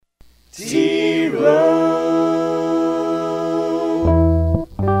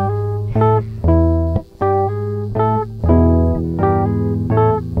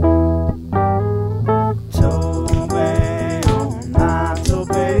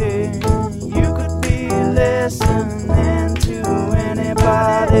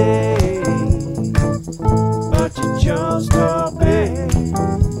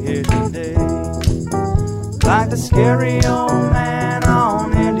Like the scary old man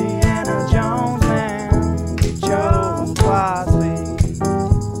on Indiana Jones, man, he chose wisely.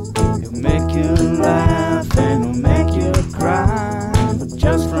 He'll make you laugh and he'll make you cry, but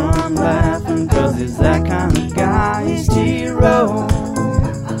just from laughing, 'cause he's that kind of guy. He's T-Row,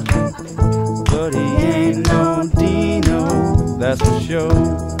 but he ain't no Dino, that's for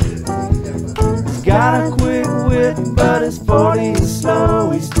sure. He's got a quick wit, but his 40 is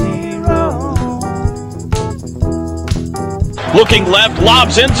slow. He's T-Row. Looking left,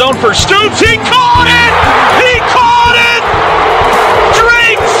 lobs end zone for Stoops. He caught it! He caught it!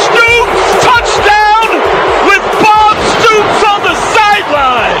 Drake Stoops, touchdown with Bob Stoops on the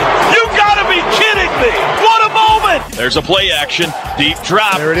sideline. You gotta be kidding me. What a moment. There's a play action. Deep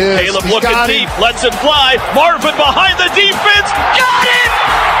drop. There it is. Caleb He's looking deep. Lets it fly. Marvin behind the defense. Got it!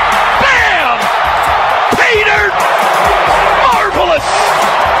 Bam! Peter! Marvelous!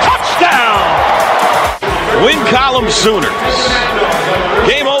 Touchdown! Win column Sooners.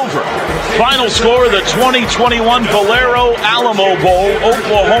 Game over. Final score of the 2021 Valero Alamo Bowl.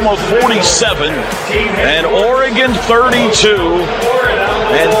 Oklahoma 47 and Oregon 32.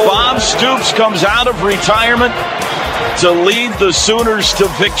 And Bob Stoops comes out of retirement to lead the Sooners to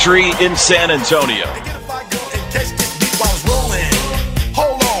victory in San Antonio.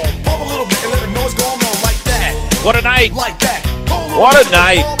 What a night. What a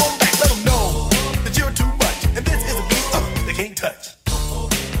night.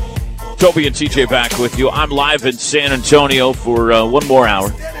 Toby and TJ back with you. I'm live in San Antonio for one more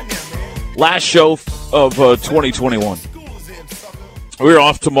hour. Last show of 2021. We're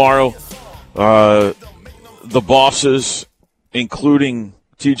off tomorrow. The bosses, including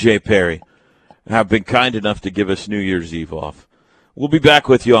TJ Perry, have been kind enough to give us New Year's Eve off. We'll be back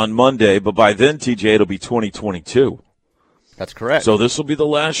with you on Monday, but by then, TJ, it'll be 2022. That's correct. So this will be the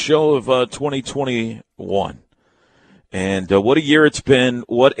last show of 2021. And what a year it's been.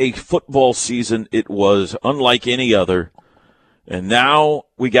 What a football season it was, unlike any other. And now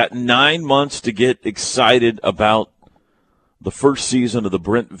we got 9 months to get excited about the first season of the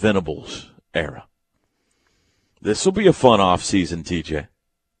Brent Venables era. This will be a fun off season, TJ.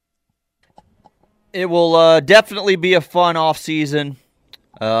 It will definitely be a fun off season.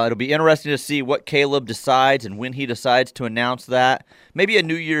 It'll be interesting to see what Caleb decides and when he decides to announce that. Maybe a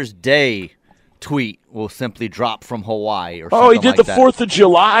New Year's Day tweet will simply drop from Hawaii or something. Oh, he did the 4th of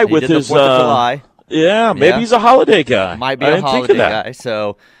July with his. The 4th of July. Yeah, maybe he's a holiday guy. Might be a holiday guy.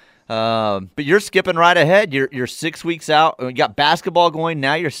 So, but you're skipping right ahead. You're 6 weeks out. You got basketball going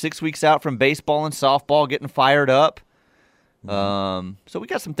now. You're 6 weeks out from baseball and softball getting fired up. So we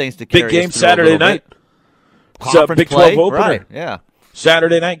got some things to carry. Big game Saturday night. Conference Big 12 12 opener. Right, yeah.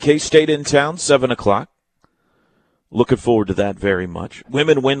 Saturday night, K-State in town, 7 o'clock. Looking forward to that very much.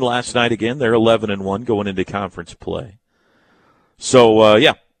 Women win last night again. They're 11-1 going into conference play. So,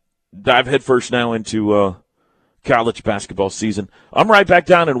 dive headfirst now into college basketball season. I'm right back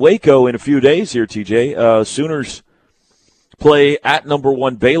down in Waco in a few days here, TJ. Sooners play at number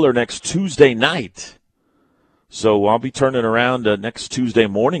 1 Baylor next Tuesday night. So I'll be turning around next Tuesday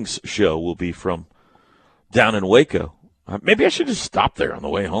morning's show will be from down in Waco. Maybe I should just stop there on the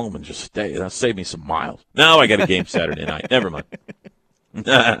way home and just stay. That'll save me some miles. No, I got a game Saturday night. Never mind.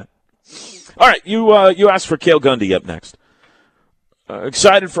 All right, you asked for Cale Gundy up next.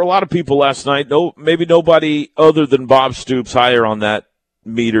 Excited for a lot of people last night. No, maybe nobody other than Bob Stoops higher on that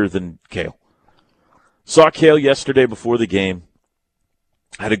meter than Cale. Saw Cale yesterday before the game.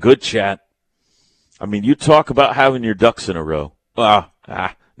 Had a good chat. I mean, you talk about having your ducks in a row.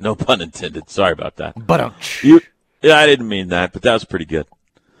 No pun intended. Sorry about that. Yeah, I didn't mean that, but that was pretty good.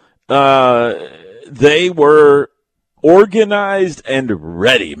 They were organized and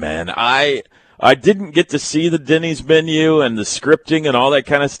ready, man. I didn't get to see the Denny's menu and the scripting and all that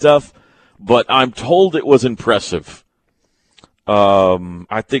kind of stuff, but I'm told it was impressive.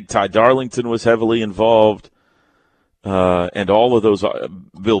 I think Ty Darlington was heavily involved, and all of those,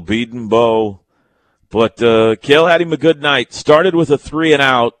 Bill Bedenbow. But Cale had him a good night. Started with a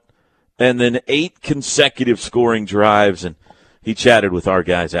 3-and-out. And then 8 consecutive scoring drives, and he chatted with our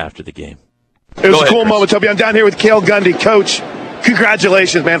guys after the game. It was a cool moment, Toby. I'm down here with Cale Gundy. Coach,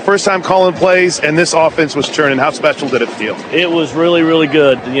 Congratulations, man. First time calling plays, and this offense was churning. How special did it feel? It was really, really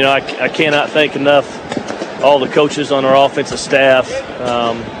good. You know, I cannot thank enough all the coaches on our offensive staff.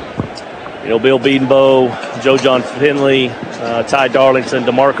 You know, Bill Bedenbow, Joe John Finley, Ty Darlington,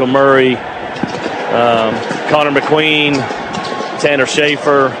 DeMarco Murray, Connor McQueen, Tanner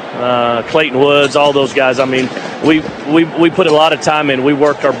Schaefer, Clayton Woods, all those guys. I mean, we put a lot of time in. We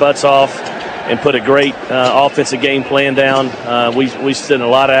worked our butts off and put a great offensive game plan down. We spent a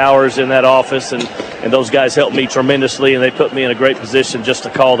lot of hours in that office, and those guys helped me tremendously, and they put me in a great position just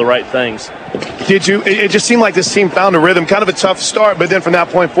to call the right things. Did you? It just seemed like this team found a rhythm. Kind of a tough start, but then from that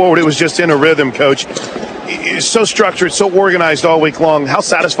point forward, it was just in a rhythm, Coach. It's so structured, so organized all week long. How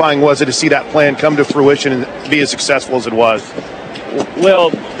satisfying was it to see that plan come to fruition and be as successful as it was?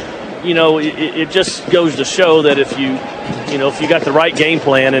 Well, you know, it just goes to show that if you got the right game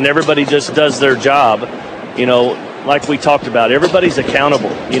plan and everybody just does their job, you know, like we talked about, everybody's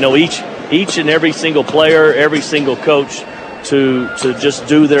accountable. You know, each and every single player, every single coach to just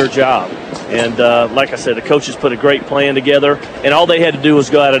do their job. And like I said, the coaches put a great plan together, and all they had to do was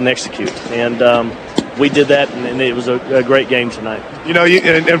go out and execute. And we did that, and it was a great game tonight. You know,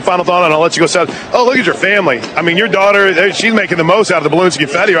 and final thought, and I'll let you go south. Oh, look at your family. I mean, your daughter, she's making the most out of the balloons and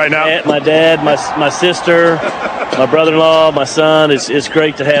confetti right now. My dad, my sister, my brother-in-law, my son. It's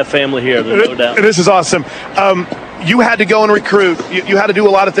great to have family here, there's no doubt. This is awesome. You had to go and recruit. You had to do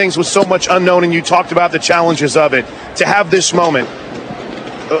a lot of things with so much unknown, and you talked about the challenges of it. To have this moment,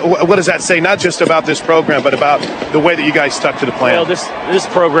 what does that say? Not just about this program, but about the way that you guys stuck to the plan. Well, this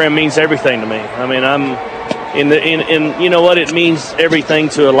program means everything to me. I mean, I'm in you know what, it means everything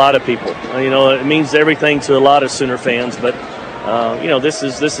to a lot of people. You know, it means everything to a lot of Sooner fans. But you know, this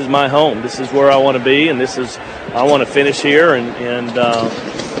is my home. This is where I want to be, and I want to finish here. And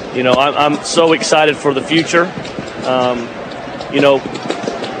you know, I'm so excited for the future. You know,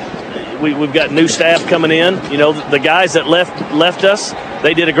 we've got new staff coming in. You know, the guys that left us,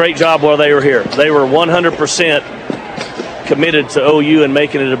 they did a great job while they were here. They were 100% committed to OU and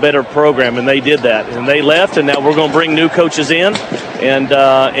making it a better program, and they did that. And they left, and now we're going to bring new coaches in, and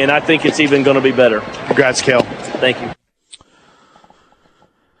I think it's even going to be better. Congrats, Cale. Thank you.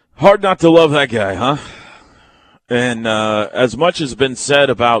 Hard not to love that guy, huh? And as much has been said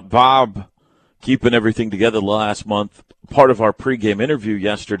about Bob keeping everything together last month, part of our pregame interview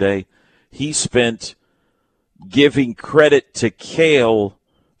yesterday, he spent giving credit to Cale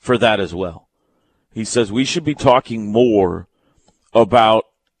for that as well. He says we should be talking more about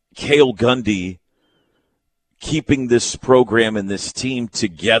Cale Gundy keeping this program and this team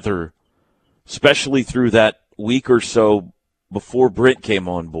together, especially through that week or so before Brent came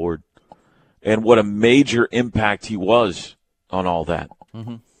on board, and what a major impact he was on all that.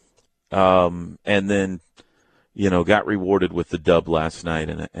 Mm-hmm. And then, you know, got rewarded with the dub last night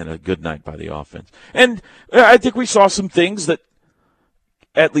and a good night by the offense. And I think we saw some things that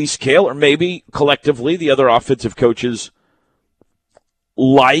at least Cale, or maybe collectively the other offensive coaches,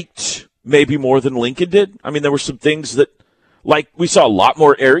 liked maybe more than Lincoln did. I mean, there were some things that, like, we saw a lot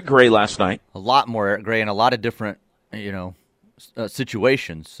more Eric Gray last night. A lot more Eric Gray in a lot of different, you know,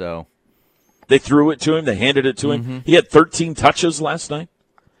 situations. So they threw it to him. They handed it to him. He had 13 touches last night.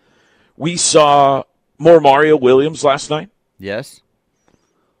 We saw more Mario Williams last night. Yes.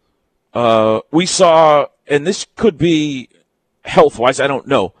 We saw, and this could be health-wise, I don't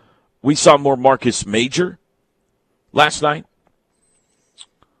know. We saw more Marcus Major last night.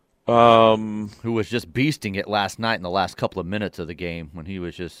 Who was just beasting it last night in the last couple of minutes of the game when he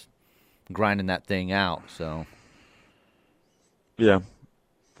was just grinding that thing out. So, yeah.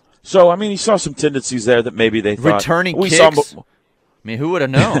 So, I mean, he saw some tendencies there that maybe they thought. Returning kicks. I mean, who would have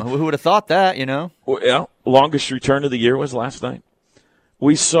known? Who would have thought that, you know? Well, yeah, longest return of the year was last night.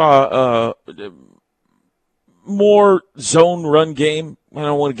 We saw more zone run game. I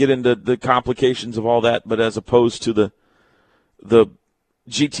don't want to get into the complications of all that, but as opposed to the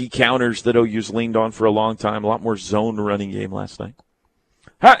GT counters that OU's leaned on for a long time, a lot more zone running game last night.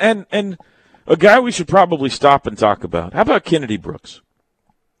 And a guy we should probably stop and talk about. How about Kennedy Brooks?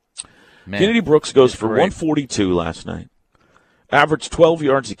 Man, Kennedy Brooks goes for 142 last night. Averaged 12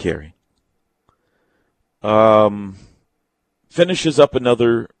 yards a carry. Finishes up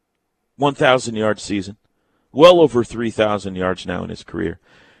another 1,000-yard season. Well over 3,000 yards now in his career.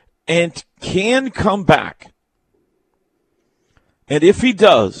 And can come back. And if he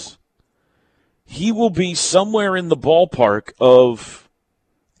does, he will be somewhere in the ballpark of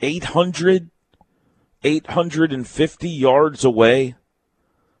 850 yards away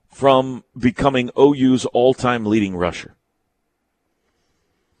from becoming OU's all-time leading rusher.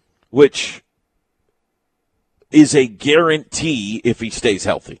 Which is a guarantee if he stays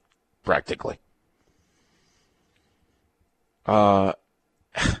healthy, practically.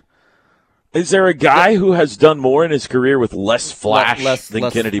 Is there a guy who has done more in his career with less flash than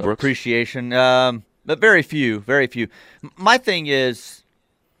Kennedy Brooks? Appreciation, but very few. My thing is,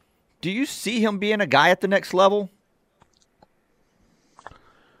 do you see him being a guy at the next level?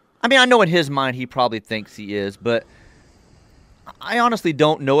 I mean, I know in his mind he probably thinks he is, but I honestly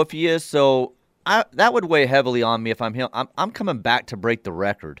don't know if he is, so that would weigh heavily on me if I'm him. I'm coming back to break the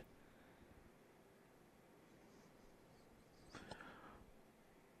record.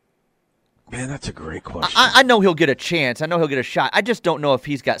 Man, that's a great question. I know he'll get a chance. I know he'll get a shot. I just don't know if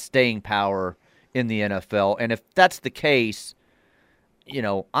he's got staying power in the NFL. And if that's the case, you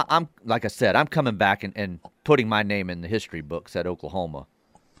know, I'm like I said, I'm coming back and putting my name in the history books at Oklahoma.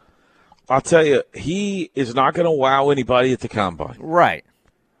 I'll tell you, he is not going to wow anybody at the Combine. Right.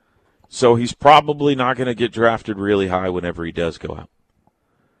 So he's probably not going to get drafted really high whenever he does go out.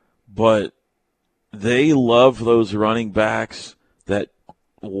 But they love those running backs that,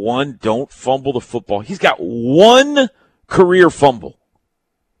 one, don't fumble the football. He's got one career fumble.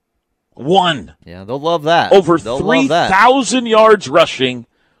 One. Yeah, they'll love that. Over 3,000 yards rushing,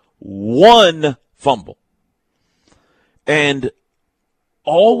 one fumble. And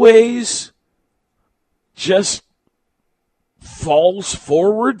always just falls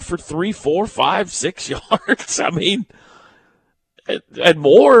forward for 3, 4, 5, 6 yards. I mean, and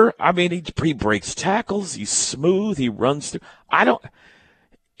more. I mean, he breaks tackles. He's smooth. He runs through.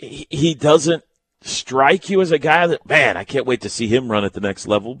 He doesn't strike you as a guy that, man, I can't wait to see him run at the next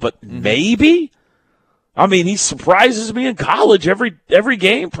level. But maybe, I mean, he surprises me in college every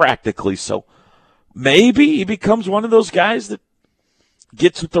game practically. So maybe he becomes one of those guys that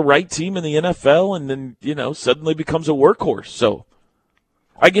gets with the right team in the NFL and then, you know, suddenly becomes a workhorse. So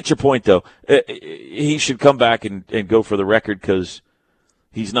I get your point, though. He should come back and go for the record because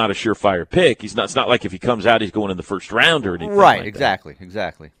he's not a surefire pick. It's not like if he comes out, he's going in the first round or anything. Right, like exactly.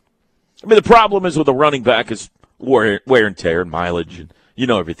 I mean, the problem is with a running back is wear and tear and mileage, and you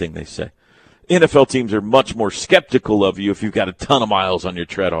know everything they say. NFL teams are much more skeptical of you if you've got a ton of miles on your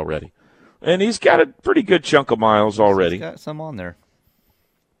tread already. And he's got a pretty good chunk of miles already. He's got some on there.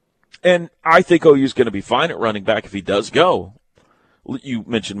 And I think OU's going to be fine at running back if he does go. You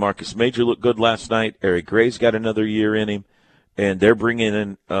mentioned Marcus Major looked good last night. Eric Gray's got another year in him. And they're bringing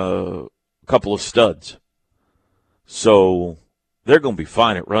in a couple of studs. So they're going to be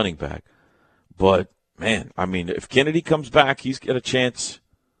fine at running back. But, man, I mean, if Kennedy comes back, he's got a chance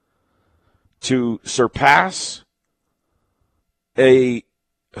to surpass a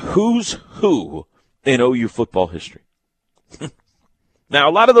who's who in OU football history. Now,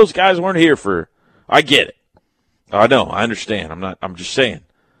 a lot of those guys weren't here for – I get it. I know. I understand. I'm just saying.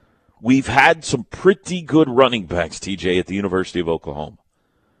 We've had some pretty good running backs, TJ, at the University of Oklahoma.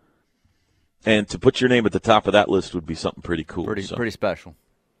 And to put your name at the top of that list would be something pretty cool. Pretty special.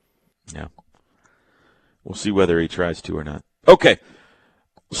 Yeah. We'll see whether he tries to or not. Okay.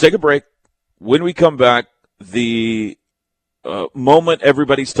 Let's take a break. When we come back, the moment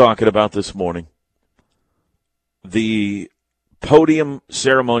everybody's talking about this morning, the podium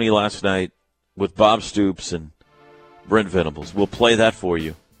ceremony last night with Bob Stoops and Brent Venables. We'll play that for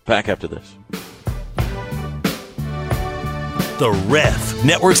you. Back after this. The Ref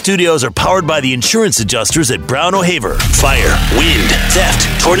Network studios are powered by the insurance adjusters at Brown O'Haver. Fire, wind,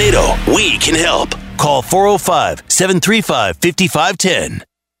 theft, tornado. We can help. Call 405-735-5510.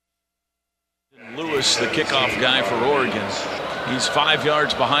 Lewis, the kickoff guy for Oregon. He's 5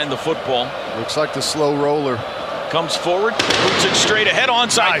 yards behind the football. Looks like the slow roller. Comes forward, moves it straight ahead,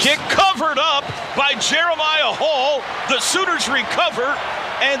 onside kick, covered up by Jeremiah Hall. The Sooners recover,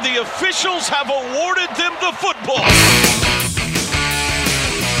 and the officials have awarded them the football.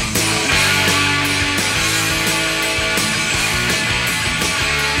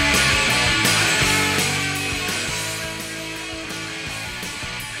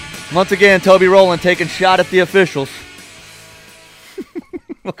 Once again, Toby Rowland taking shot at the officials.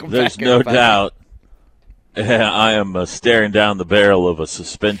 There's no doubt. I am staring down the barrel of a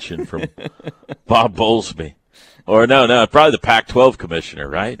suspension from Bob Bowlesby. Or no, probably the Pac-12 commissioner,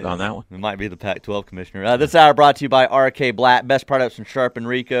 right, on that one? It might be the Pac-12 commissioner. This hour brought to you by RK Black, best products from Sharp and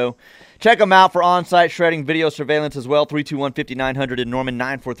Rico. Check them out for on-site shredding, video surveillance as well, 321-5900 in Norman,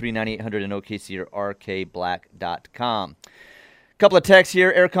 943-9800 in OKC or rkblack.com. Couple of texts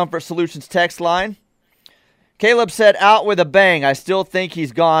here, Air Comfort Solutions text line. Caleb said, out with a bang. I still think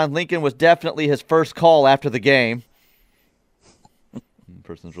he's gone. Lincoln was definitely his first call after the game.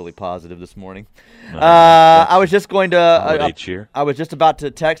 Person's really positive this morning. I was just about to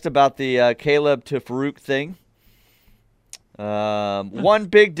text about the Caleb to Farouk thing. One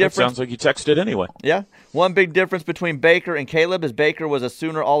big That difference. sounds like you texted anyway. Yeah. One big difference between Baker and Caleb is Baker was a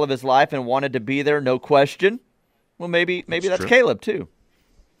Sooner all of his life and wanted to be there, no question. Well, maybe that's true. Caleb too.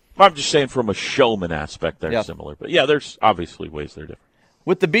 I'm just saying from a showman aspect, they're Yeah. similar. But, yeah, there's obviously ways they're different.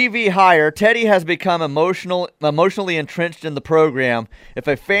 With the BV hire, Teddy has become emotionally entrenched in the program. If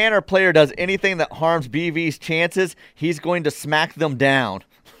a fan or player does anything that harms BV's chances, he's going to smack them down.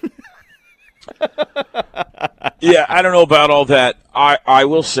 Yeah, I don't know about all that. I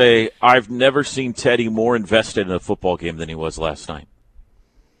will say I've never seen Teddy more invested in a football game than he was last night.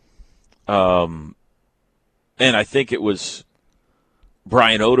 And I think it was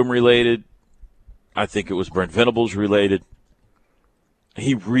Brian Odom related. I think it was Brent Venables related.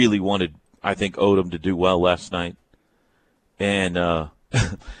 He really wanted, I think, Odom to do well last night. And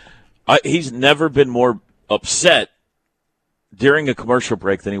he's never been more upset during a commercial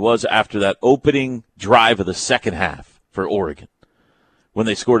break than he was after that opening drive of the second half for Oregon when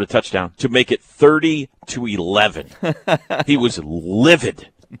they scored a touchdown to make it 30-11. He was livid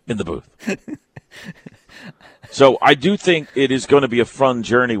in the booth. So I do think it is going to be a fun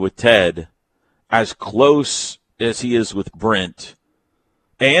journey with Ted, as close as he is with Brent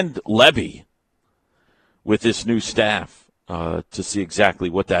and Levy with this new staff, to see exactly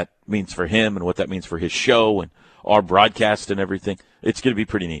what that means for him and what that means for his show and our broadcast and everything. It's going to be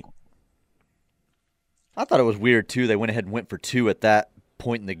pretty neat. I thought it was weird, too. They went ahead and went for 2 at that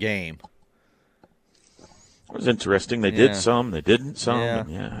point in the game. It was interesting. They did some, they didn't some. Yeah,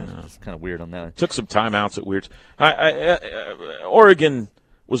 and I know. It's kind of weird on that. Took some timeouts at weird. Oregon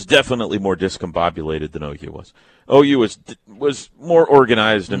was definitely more discombobulated than OU was. OU was more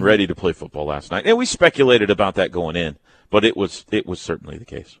organized and ready to play football last night, and we speculated about that going in, but it was certainly the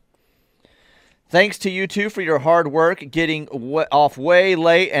case. Thanks to you two for your hard work getting off way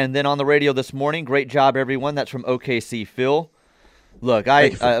late and then on the radio this morning. Great job, everyone. That's from OKC Phil. Look, I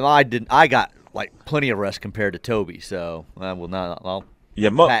got like plenty of rest compared to Toby, so I will not. I'll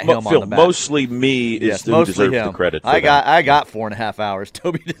pat him Phil, on the back. mostly me is who deserves the credit. For I got 4.5 hours.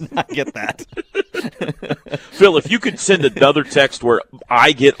 Toby did not get that. Phil, if you could send another text where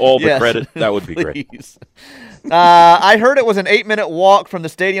I get all the credit, that would be great. I heard it was an 8-minute walk from the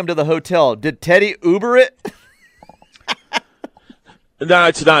stadium to the hotel. Did Teddy Uber it? No,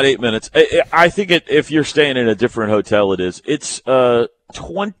 it's not 8 minutes. I think if you're staying in a different hotel, it is. It's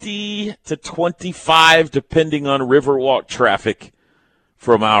 20 to 25, depending on Riverwalk traffic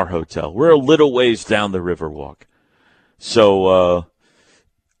from our hotel. We're a little ways down the Riverwalk. So,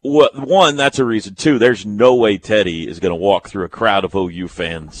 one, that's a reason. Two, there's no way Teddy is going to walk through a crowd of OU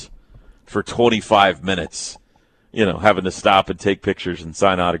fans for 25 minutes, having to stop and take pictures and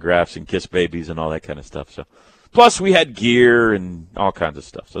sign autographs and kiss babies and all that kind of stuff. So, plus, we had gear and all kinds of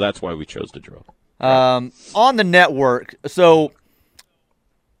stuff. So that's why we chose to draw. On the network, so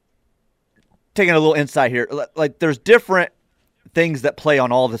taking a little insight here, like there's different things that play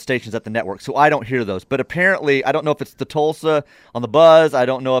on all the stations at the network, so I don't hear those. But apparently, I don't know if it's the Tulsa on the Buzz. I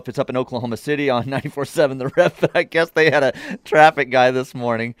don't know if it's up in Oklahoma City on 94.7 The Ref, but I guess they had a traffic guy this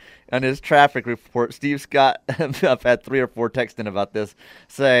morning on his traffic report. Steve Scott, I've had 3 or 4 texting about this,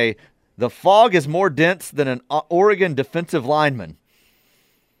 say, the fog is more dense than an Oregon defensive lineman.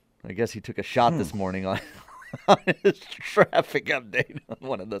 I guess he took a shot this morning on his traffic update on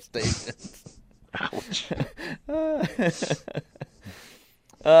one of the stations. Ouch.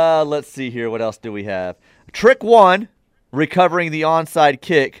 Let's see here. What else do we have? Trick 1, recovering the onside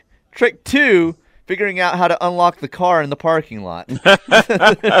kick. Trick 2, figuring out how to unlock the car in the parking lot.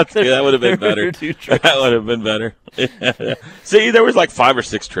 That would have been better. That would have been better. See, there was like 5 or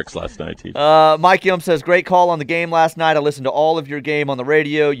 6 tricks last night, too. Mike Yum says, great call on the game last night. I listened to all of your game on the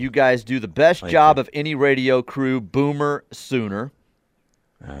radio. You guys do the best job of any radio crew. Boomer Sooner.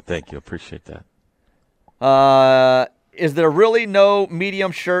 Thank you. Appreciate that. Is there really no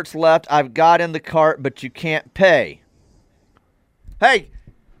medium shirts left? I've got in the cart, but you can't pay. Hey,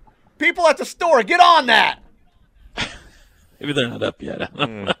 people at the store, get on that. Maybe they're not up yet.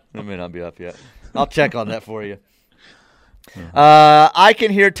 They may not be up yet. I'll check on that for you. I can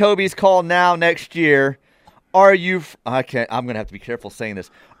hear Toby's call now next year. Are you – I'm going to have to be careful saying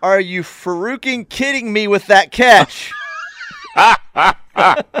this. Are you Farouking kidding me with that catch?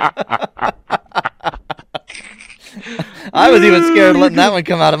 I was even scared of letting that one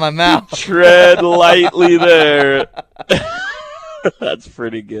come out of my mouth. Tread lightly there. That's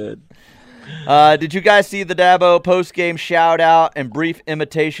pretty good. Did you guys see the Dabo post-game shout-out and brief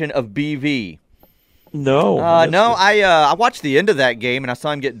imitation of BV? No. No, I watched the end of that game, and I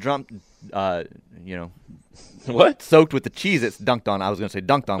saw him get soaked with the Cheez-Its dunked on. I was going to say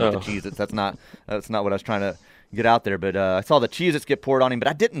dunked on with the Cheez-Its. That's not what I was trying to get out there. But I saw the Cheez-Its get poured on him, but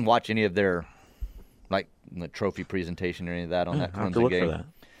I didn't watch any of their the trophy presentation or any of that on that Clemson game. For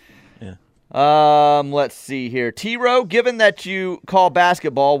that. Yeah. Let's see here. T-Row, given that you call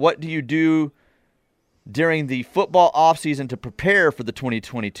basketball, what do you do during the football offseason to prepare for the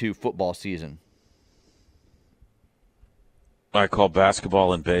 2022 football season? I call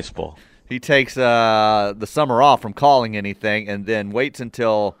basketball and baseball. He takes the summer off from calling anything and then waits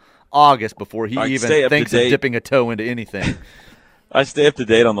until August before he even thinks of dipping a toe into anything. I stay up to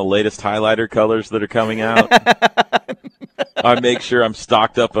date on the latest highlighter colors that are coming out. I make sure I'm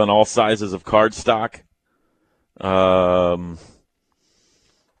stocked up on all sizes of cardstock.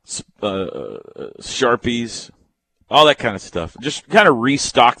 Sharpies, all that kind of stuff. Just kind of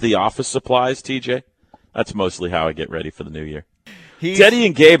restock the office supplies, TJ. That's mostly how I get ready for the new year. Teddy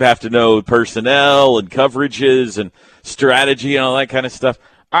and Gabe have to know personnel and coverages and strategy and all that kind of stuff.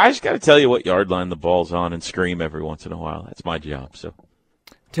 I just got to tell you what yard line the ball's on and scream every once in a while. That's my job. So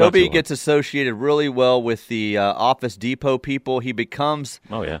Toby gets associated really well with the Office Depot people. He becomes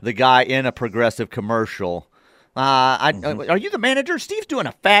the guy in a Progressive commercial. Are you the manager? Steve's doing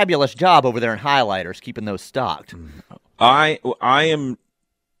a fabulous job over there in highlighters, keeping those stocked. I am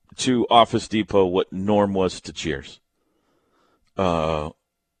to Office Depot what Norm was to Cheers.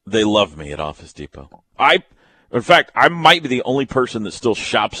 They love me at Office Depot. In fact, I might be the only person that still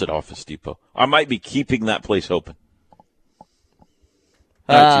shops at Office Depot. I might be keeping that place open.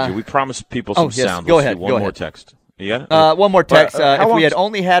 All right, TJ, we promised people some sound. Go ahead. One more text. You got it? One more text. If we had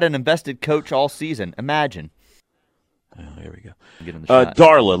only had an invested coach all season, imagine. Oh, here we go.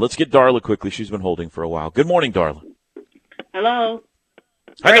 Darla. Let's get Darla quickly. She's been holding for a while. Good morning, Darla. Hello.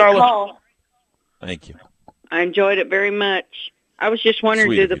 Hi, Darla. Call. Thank you. I enjoyed it very much. I was just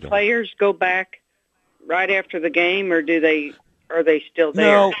wondering, do the players go back right after the game, or are they still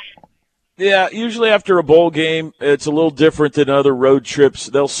there? No. Yeah, usually after a bowl game, it's a little different than other road trips.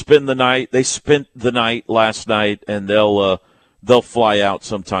 They'll spend the night. They spent the night last night, and they'll fly out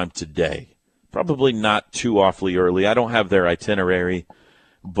sometime today. Probably not too awfully early. I don't have their itinerary,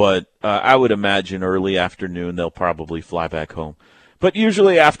 but I would imagine early afternoon they'll probably fly back home. But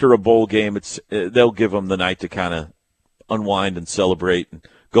usually after a bowl game, they'll give them the night to kind of unwind and celebrate and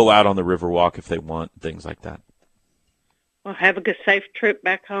go out on the Riverwalk if they want, things like that. Well, have a good, safe trip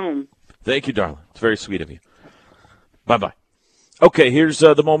back home. Thank you, darling. It's very sweet of you. Bye-bye. Okay, here's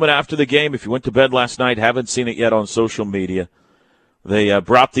the moment after the game. If you went to bed last night, haven't seen it yet on social media, they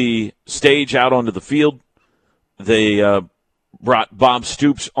brought the stage out onto the field. They brought Bob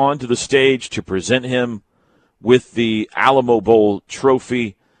Stoops onto the stage to present him with the Alamo Bowl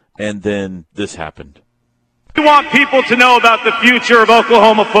trophy, and then this happened. We want people to know about the future of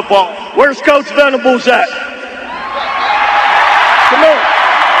Oklahoma football. Where's Coach Venables at? Come on.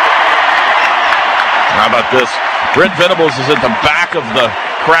 How about this? Brent Venables is at the back of the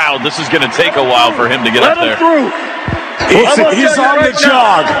crowd. This is going to take a while for him to get up there. He's on the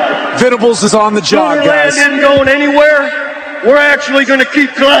jog. Venables is on the jog, guys. Land isn't going anywhere. We're actually going to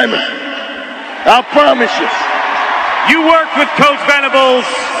keep climbing. I promise you. You worked with Coach Venables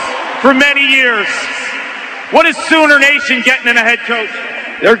for many years. What is Sooner Nation getting in a head coach?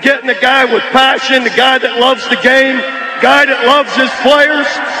 They're getting a guy with passion, a guy that loves the game, a guy that loves his players,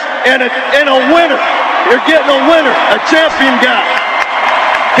 and a winner. They're getting a winner, a champion guy.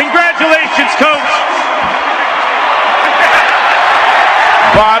 Congratulations, Coach.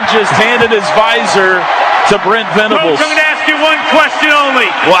 Bob just handed his visor to Brent Venables. Coach, I'm going to ask you one question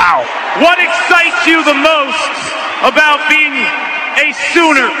only. Wow. What excites you the most about being a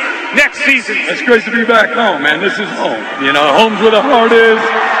Sooner next season? It's great to be back home, man. This is home. You know, home's where the heart is.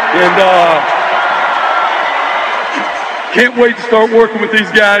 And can't wait to start working with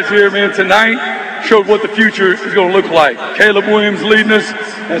these guys here, man. Tonight showed what the future is going to look like. Caleb Williams leading us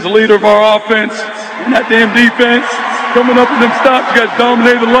as a leader of our offense. And that damn defense coming up with them stops. You guys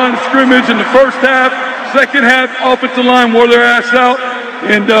dominated the line of scrimmage in the first half. Second half, offensive line wore their ass out.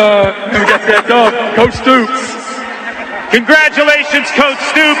 And we got that dog, Coach Stoops. Congratulations, Coach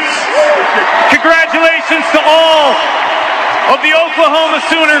Stoops. Congratulations to all of the Oklahoma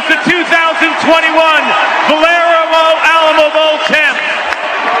Sooners, the 2021 Valero Alamo Bowl champ.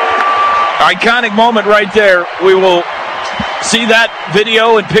 Iconic moment right there. We will see that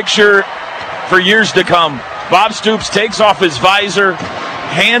video and picture for years to come. Bob Stoops takes off his visor,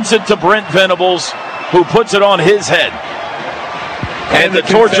 hands it to Brent Venables, who puts it on his head. And the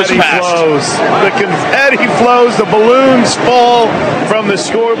torches pass. The confetti flows. The balloons fall from the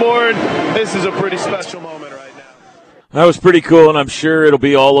scoreboard. This is a pretty special moment right now. That was pretty cool, and I'm sure it'll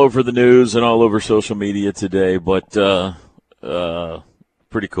be all over the news and all over social media today. But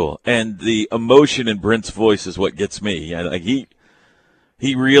Pretty cool. And the emotion in Brent's voice is what gets me. Yeah, like he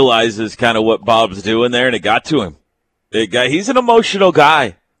realizes kind of what Bob's doing there, and it got to him. He's an emotional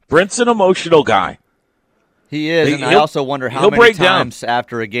guy. Brent's an emotional guy. He is, and I also wonder how many times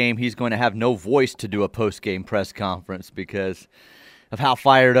after a game he's going to have no voice to do a post-game press conference because of how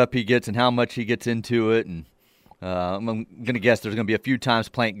fired up he gets and how much he gets into it. And I'm going to guess there's going to be a few times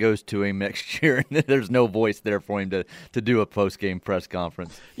Plank goes to him next year and there's no voice there for him to do a post-game press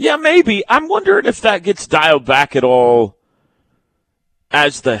conference. Yeah, maybe. I'm wondering if that gets dialed back at all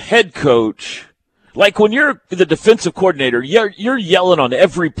as the head coach. Like when you're the defensive coordinator, you're yelling on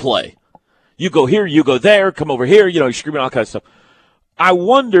every play. You go here, you go there, come over here, you're screaming all kinds of stuff. I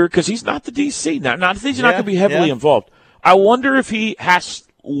wonder, because he's not the DC now, he's not going to be heavily involved. I wonder if he has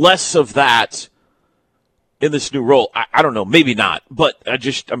less of that in this new role. I don't know, maybe not, but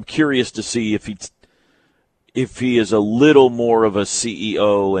I'm curious to see if he is a little more of a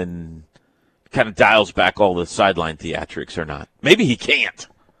CEO and kind of dials back all the sideline theatrics or not. Maybe he can't.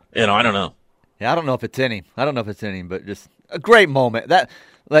 I don't know. Yeah, I don't know if it's in him, but just a great moment.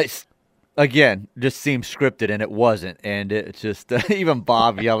 Again, just seemed scripted, and it wasn't. And it's just even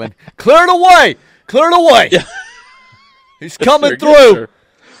Bob yelling, "Clear it away! Clear it away!" Yeah. He's coming through.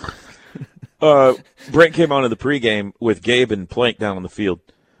 Brent came on in the pregame with Gabe and Plank down on the field,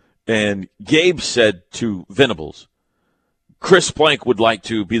 and Gabe said to Venables, "Chris Plank would like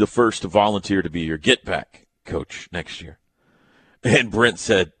to be the first to volunteer to be your get-back coach next year." And Brent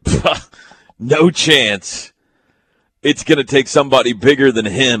said, "No chance. It's going to take somebody bigger than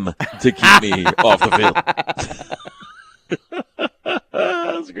him to keep me off the field."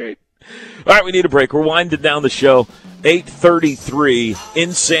 That's great. All right, we need a break. We're winding down the show. 8:33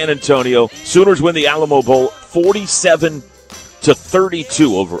 in San Antonio. Sooners win the Alamo Bowl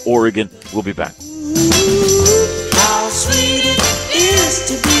 47-32 over Oregon. We'll be back. How sweet it is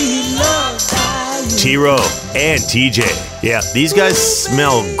to be loved by you. T-Row and TJ. Yeah, these guys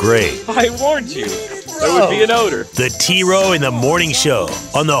smell great. I warned you. There would be an odor. The T-Row in the Morning Show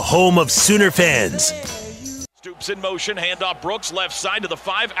on the home of Sooner fans. Stoops in motion, handoff Brooks, left side to the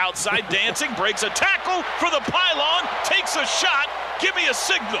 5, outside dancing, breaks a tackle for the pylon, takes a shot, give me a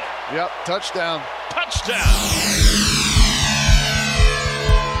signal. Yep, touchdown. Touchdown.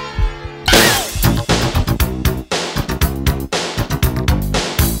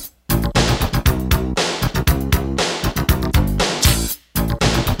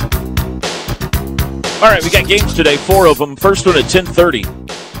 All right, we got games today, 4 of them. First one at 10:30.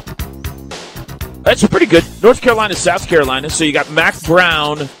 That's pretty good. North Carolina, South Carolina. So you got Mac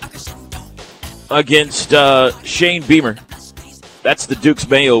Brown against Shane Beamer. That's the Duke's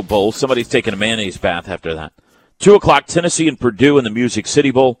Mayo Bowl. Somebody's taking a mayonnaise bath after that. 2 o'clock, Tennessee and Purdue in the Music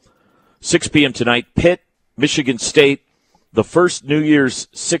City Bowl. 6 p.m. tonight, Pitt, Michigan State. The first New Year's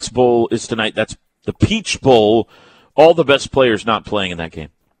Six Bowl is tonight. That's the Peach Bowl. All the best players not playing in that game.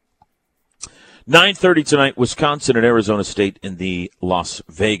 9:30 tonight, Wisconsin and Arizona State in the Las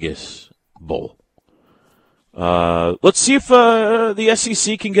Vegas Bowl. Let's see if the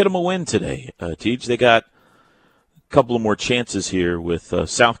SEC can get them a win today. Teach, they got a couple of more chances here with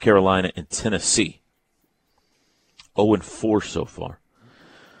South Carolina and Tennessee. 0-4 so far.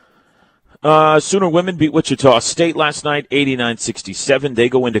 Sooner women beat Wichita State last night, 89-67. They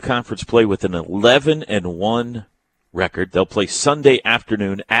go into conference play with an 11-1 record. They'll play Sunday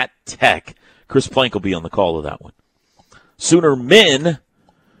afternoon at Tech. Chris Plank will be on the call of that one. Sooner men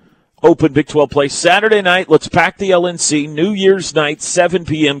open Big 12 play Saturday night. Let's pack the LNC. New Year's night, 7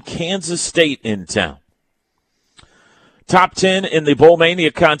 p.m., Kansas State in town. Top 10 in the Bowl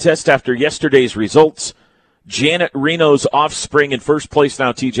Mania contest after yesterday's results. Janet Reno's offspring in first place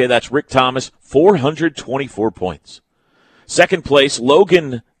now, TJ. That's Rick Thomas, 424 points. Second place,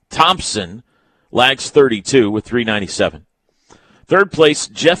 Logan Thompson, lags 32 with 397. Third place,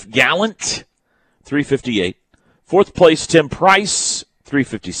 Jeff Gallant, 358. Fourth place, Tim Price,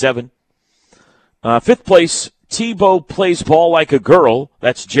 357. Fifth place, Tebow plays ball like a girl.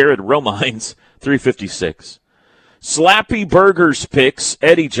 That's Jared Romines, 356. Slappy Burgers picks,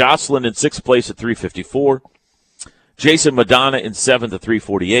 Eddie Jocelyn in sixth place at 354. Jason Madonna in seventh at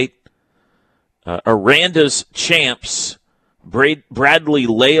 348. Aranda's Champs, Bradley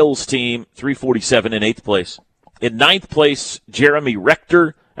Lales team, 347 in eighth place. In ninth place, Jeremy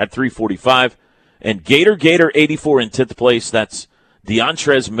Rector at 345. And Gator 84 in 10th place. That's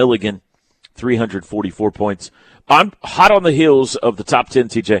DeAntrez Milligan, 344 points. I'm hot on the heels of the top 10,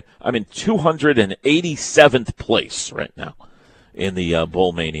 TJ. I'm in 287th place right now in the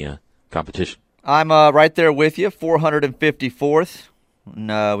Bowl Mania competition. I'm right there with you, 454th.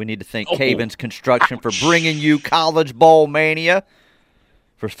 No, we need to thank Cavens Construction for bringing you College Bowl Mania.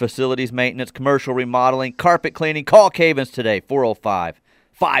 For facilities maintenance, commercial remodeling, carpet cleaning, call Cavens today,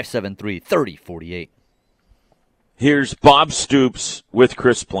 405-573-3048. Here's Bob Stoops with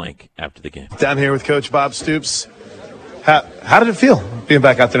Chris Plank after the game. Down here with Coach Bob Stoops. How did it feel being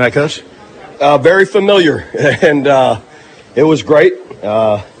back out there tonight, Coach? Very familiar, and it was great.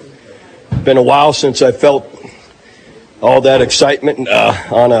 Been a while since I felt all that excitement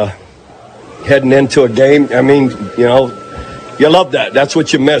heading into a game. I mean, you know, you love that. That's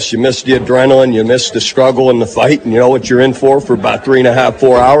what you miss. You miss the adrenaline. You miss the struggle and the fight, and you know what you're in for about 3.5,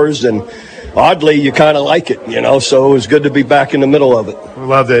 4 hours. And oddly, you kind of like it, you know, so it was good to be back in the middle of it.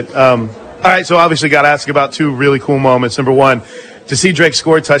 Loved it. All right, so obviously got to ask about two really cool moments. Number one, to see Drake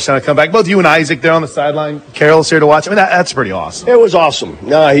score a touchdown and come back. Both you and Isaac there on the sideline. Carroll's here to watch. I mean, that's pretty awesome. It was awesome.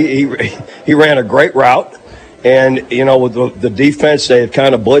 No, he ran a great route. And, you know, with the defense, they had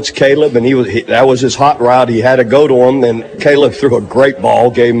kind of blitzed Caleb, and that was his hot route. He had to go to him, and Caleb threw a great ball,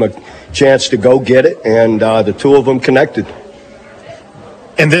 gave him a chance to go get it, and the two of them connected.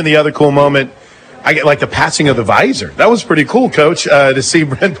 And then the other cool moment, I get like the passing of the visor. That was pretty cool, Coach, to see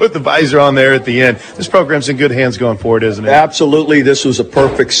Brent put the visor on there at the end. This program's in good hands going forward, isn't it? Absolutely. This was a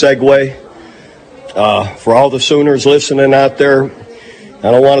perfect segue. For all the Sooners listening out there, I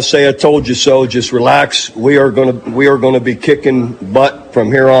don't want to say I told you so. Just relax. We are going to be kicking butt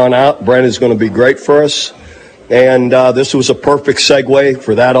from here on out. Brent is going to be great for us. And this was a perfect segue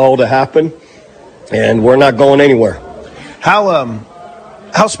for that all to happen. And we're not going anywhere.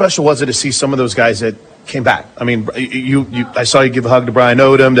 How special was it to see some of those guys that came back? I mean, I saw you give a hug to Brian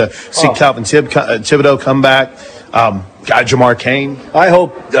Odom, to see Calvin Thibodeau come back, Jamar Cain. I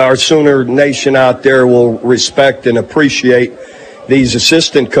hope our Sooner Nation out there will respect and appreciate these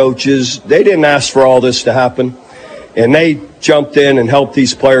assistant coaches. They didn't ask for all this to happen, and they jumped in and helped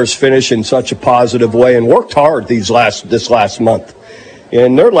these players finish in such a positive way and worked hard this last month.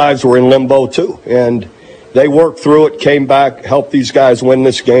 And their lives were in limbo too, and they worked through it, came back, helped these guys win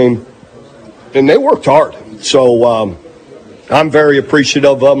this game, and they worked hard. So I'm very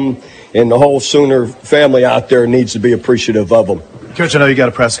appreciative of them, and the whole Sooner family out there needs to be appreciative of them. Coach, I know you got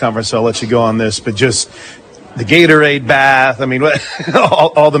a press conference, so I'll let you go on this, but just the Gatorade bath, I mean,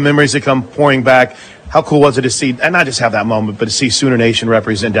 all the memories that come pouring back. How cool was it to see, and not just have that moment, but to see Sooner Nation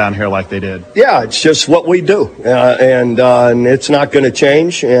represent down here like they did? Yeah, it's just what we do, and it's not going to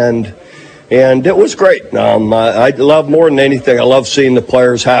change, and it was great. I love more than anything, I love seeing the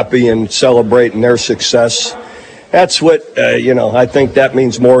players happy and celebrating their success. That's what, I think that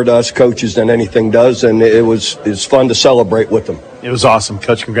means more to us coaches than anything does, and it's fun to celebrate with them. It was awesome,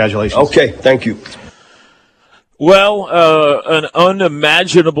 Coach. Congratulations. Okay, thank you. Well, an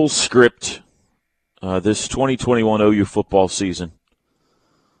unimaginable script this 2021 OU football season.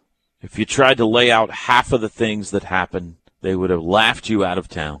 If you tried to lay out half of the things that happened, they would have laughed you out of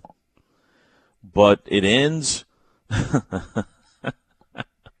town. But it ends,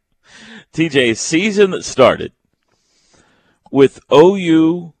 TJ, a season that started with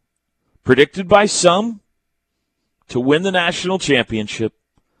OU predicted by some to win the national championship,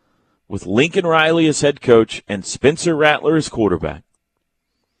 with Lincoln Riley as head coach and Spencer Rattler as quarterback,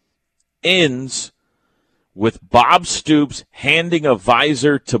 ends with Bob Stoops handing a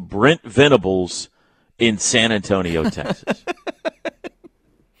visor to Brent Venables in San Antonio, Texas.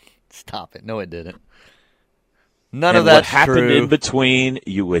 Stop it. No, it didn't. None of that's true. What happened in between,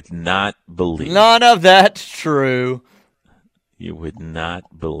 you would not believe. None of that's true. You would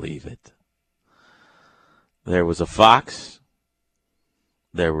not believe it. There was a fox.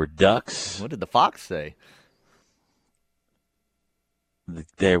 There were ducks. What did the fox say?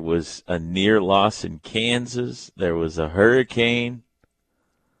 There was a near loss in Kansas. There was a hurricane.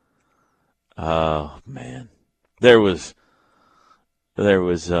 Oh, man. There was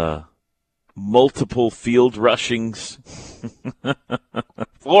multiple field rushings.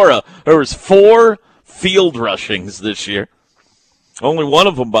 There was 4 field rushings this year. Only one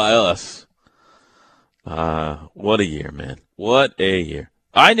of them by us. What a year, man. What a year.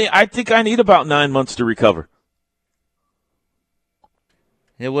 I think I need about 9 months to recover.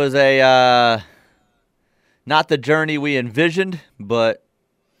 It was a not the journey we envisioned, but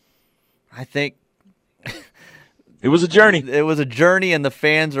I think it was a journey. It was a journey, and the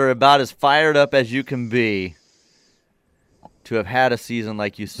fans are about as fired up as you can be to have had a season,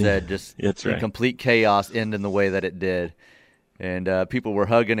 like you said, just in complete chaos end in the way that it did. And people were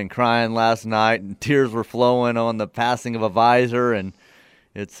hugging and crying last night, and tears were flowing on the passing of a visor, and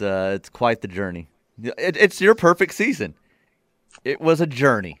it's quite the journey. It's your perfect season. It was a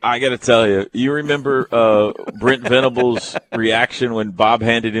journey. I got to tell you, you remember Brent Venables' reaction when Bob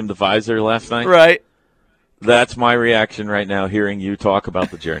handed him the visor last night? Right. That's my reaction right now, hearing you talk about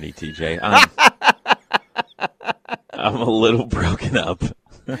the journey, TJ. I'm a little broken up.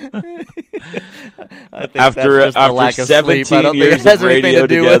 After 17 years of radio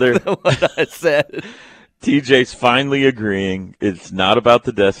together, what I said. TJ's finally agreeing it's not about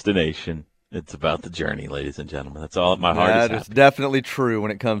the destination. It's about the journey, ladies and gentlemen. That's all my heart is happy. That is definitely true when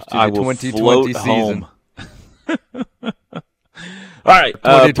it comes to I the will 2020 float season. Home. All right,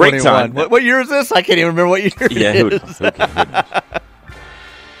 break time. What year is this? I can't even remember what year it is. Who knows?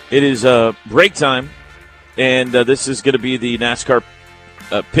 It is break time, and this is going to be the NASCAR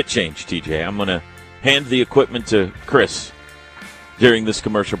pit change, TJ. I'm going to hand the equipment to Chris during this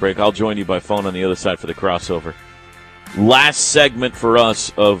commercial break. I'll join you by phone on the other side for the crossover. Last segment for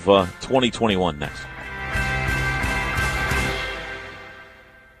us of 2021 next.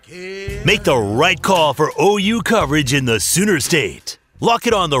 Make the right call for OU coverage in the Sooner State. Lock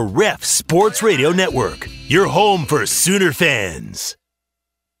it on the Ref Sports Radio Network, your home for Sooner fans.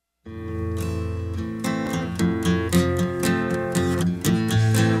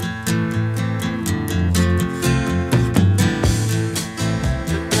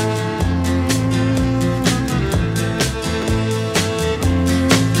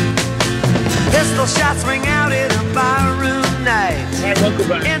 Pistol shots ring out in a barroom night. All right, welcome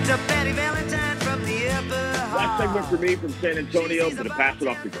back. Enter Betty Valentine from the upper hall. Last segment for me from San Antonio. I'm going to pass it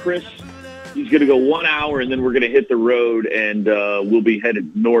off to Chris. He's going to go 1 hour, and then we're going to hit the road, and we'll be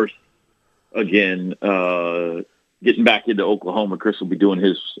headed north again, getting back into Oklahoma. Chris will be doing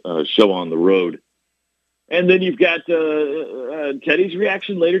his show on the road. And then you've got Teddy's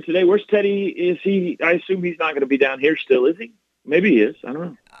reaction later today. Where's Teddy? Is he? I assume he's not going to be down here still, is he? Maybe he is. I don't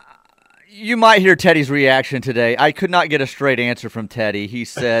know. You might hear Teddy's reaction today. I could not get a straight answer from Teddy. He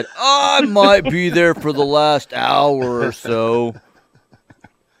said, I might be there for the last hour or so.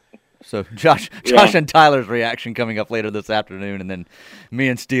 So Josh and Tyler's reaction coming up later this afternoon, and then me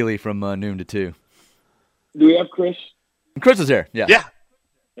and Steely from noon to 2. Do we have Chris? Chris is here, yeah. Yeah.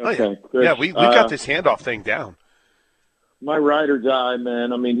 Okay, oh, yeah. Chris, Yeah, we got this handoff thing down. My ride or die,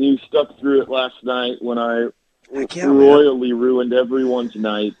 man. I mean, he stuck through it last night when I yeah, royally ruined everyone's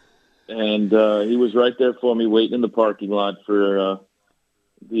night. And he was right there for me, waiting in the parking lot for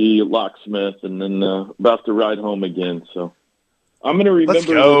the locksmith, and then about to ride home again. So I'm going to remember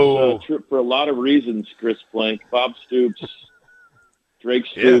this trip for a lot of reasons, Chris Plank, Bob Stoops, Drake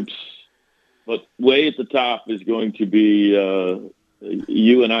Stoops. Yeah. But way at the top is going to be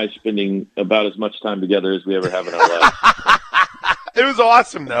you and I spending about as much time together as we ever have in our lives. It was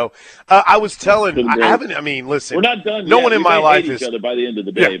awesome, though. I was telling, listen. We're not done. No one in my life is each other by the end of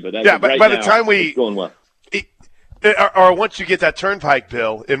the day. Yeah, but by the time we going well. Or once you get that turnpike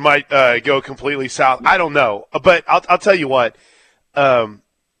bill, it might go completely south. I don't know, but I'll tell you what. I'm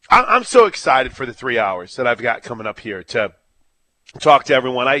so excited for the 3 hours that I've got coming up here to talk to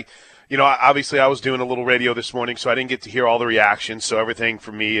everyone. Obviously I was doing a little radio this morning, so I didn't get to hear all the reactions. So everything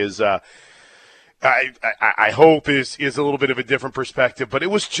for me is. I hope is a little bit of a different perspective, but it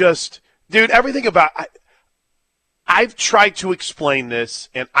was just, dude, everything about I've tried to explain this,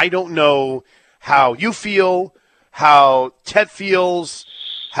 and I don't know how you feel, how Ted feels,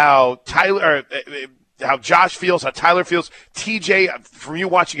 how Josh feels, how Tyler feels, TJ, from you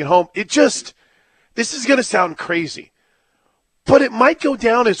watching at home. This is going to sound crazy, but it might go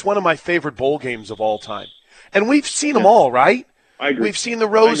down as one of my favorite bowl games of all time. And we've seen them all, right? I agree. We've seen the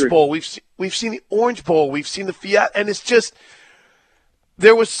Rose Bowl. We've seen the Orange Bowl. We've seen the Fiat. And it's just,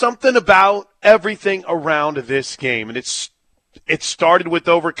 there was something about everything around this game. And it started with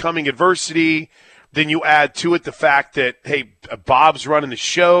overcoming adversity. Then you add to it the fact that, hey, Bob's running the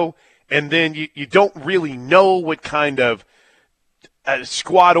show. And then you don't really know what kind of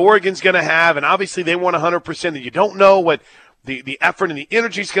squad Oregon's going to have. And obviously they won 100%. And you don't know what the effort and the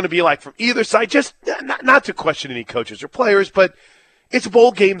energy is going to be like from either side. Just not to question any coaches or players, but it's a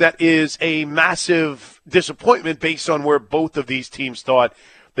bowl game that is a massive disappointment based on where both of these teams thought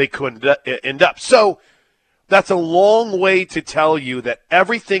they could end up. So that's a long way to tell you that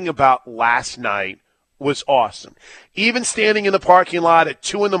everything about last night was awesome. Even standing in the parking lot at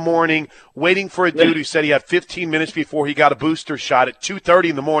 2 a.m, waiting for a dude who said he had 15 minutes before he got a booster shot at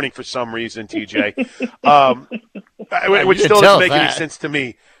 2:30 a.m. for some reason, TJ, which still doesn't make any sense to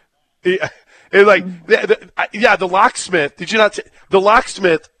me. It's like, the locksmith. Did you not? The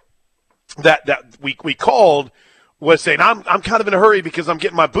locksmith that we called was saying, I'm kind of in a hurry because I'm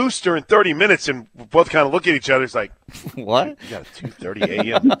getting my booster in 30 minutes, and we both kind of look at each other. It's like, what? You got a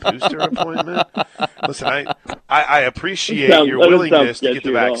 2:30 a.m. booster appointment? Listen, I appreciate your willingness to get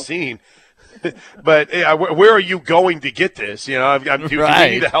the vaccine. but where are you going to get this? You know, do we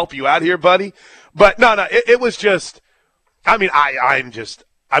need to help you out here, buddy? But no, it was just. I mean,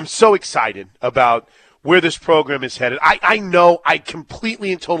 I'm so excited about where this program is headed. I know, I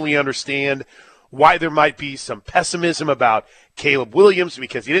completely and totally understand why there might be some pessimism about Caleb Williams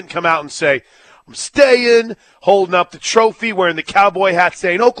because he didn't come out and say, I'm staying, holding up the trophy, wearing the cowboy hat,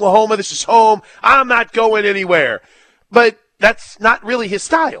 saying, Oklahoma, this is home. I'm not going anywhere. But that's not really his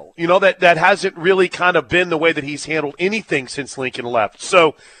style. You know, that hasn't really kind of been the way that he's handled anything since Lincoln left.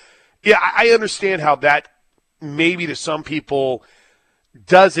 So, yeah, I understand how that maybe to some people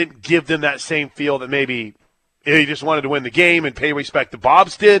doesn't give them that same feel that maybe he just wanted to win the game and pay respect to Bob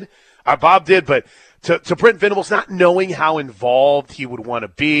did, but to Brent Venables, not knowing how involved he would want to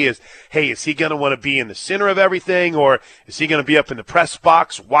be is he going to want to be in the center of everything, or is he going to be up in the press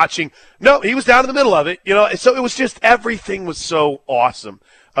box watching? No, he was down in the middle of it, you know. So it was just everything was so awesome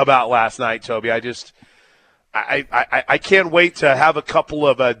about last night, Toby. I can't wait to have a couple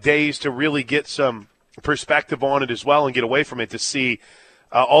of days to really get some perspective on it as well and get away from it to see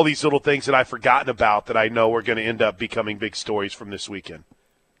all these little things that I've forgotten about that I know are going to end up becoming big stories from this weekend.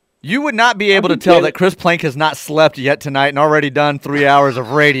 You would not be able to tell that Chris Plank has not slept yet tonight and already done 3 hours of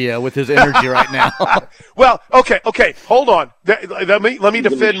radio with his energy right now. Well, okay, hold on. Let me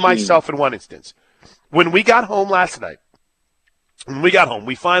defend myself in one instance. When we got home last night,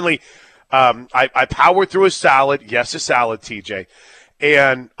 we finally I powered through a salad. Yes, a salad, TJ.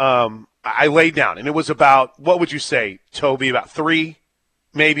 And I laid down, and it was about, what would you say, Toby, about 3?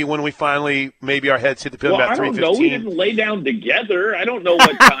 Maybe when we finally, our heads hit the pillow about 3:15. I don't know. We didn't lay down together. I don't know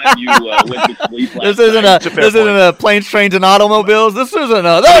what time you went to sleep last night. This isn't a planes, trains, and automobiles. This isn't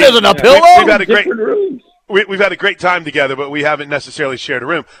a pillow. We've had a great time together, but we haven't necessarily shared a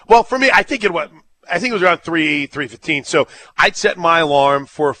room. Well, for me, I think it was around 3:15. So I'd set my alarm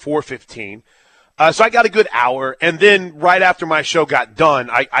for 4:15. So I got a good hour, and then right after my show got done,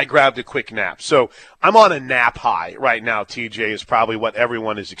 I grabbed a quick nap. So I'm on a nap high right now, TJ, is probably what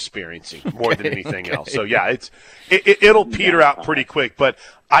everyone is experiencing more than anything else. So, yeah, it'll peter out pretty quick. But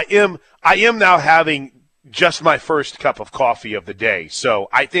I am now having just my first cup of coffee of the day. So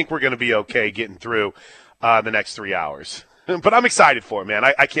I think we're going to be okay getting through the next 3 hours. But I'm excited for it, man.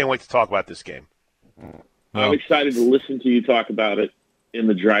 I can't wait to talk about this game. I'm excited to listen to you talk about it in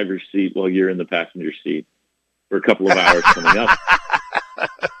the driver's seat while you're in the passenger seat for a couple of hours coming up.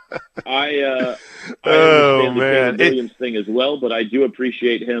 I understand the Caleb Williams thing as well, but I do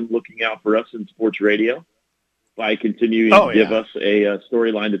appreciate him looking out for us in sports radio by continuing to give us a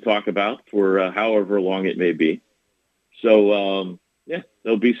storyline to talk about for however long it may be. So,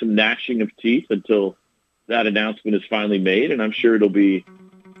 there'll be some gnashing of teeth until that announcement is finally made, and I'm sure it'll be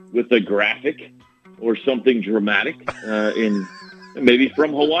with a graphic or something dramatic in maybe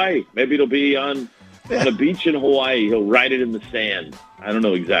from Hawaii. Maybe it'll be on a beach in Hawaii. He'll write it in the sand. I don't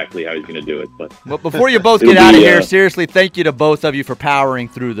know exactly how he's going to do it. But well, before you both get out of here, seriously, thank you to both of you for powering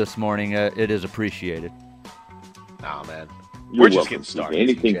through this morning. It is appreciated. Nah, man. We're just getting started.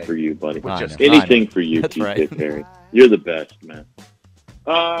 Anything TJ. For you, buddy. Anything for you, That's TJ right. Perry. You're the best, man.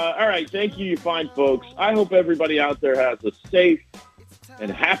 All right. Thank you, fine folks. I hope everybody out there has a safe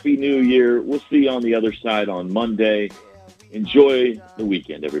and happy new year. We'll see you on the other side on Monday. Enjoy the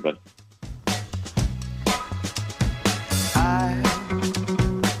weekend, everybody.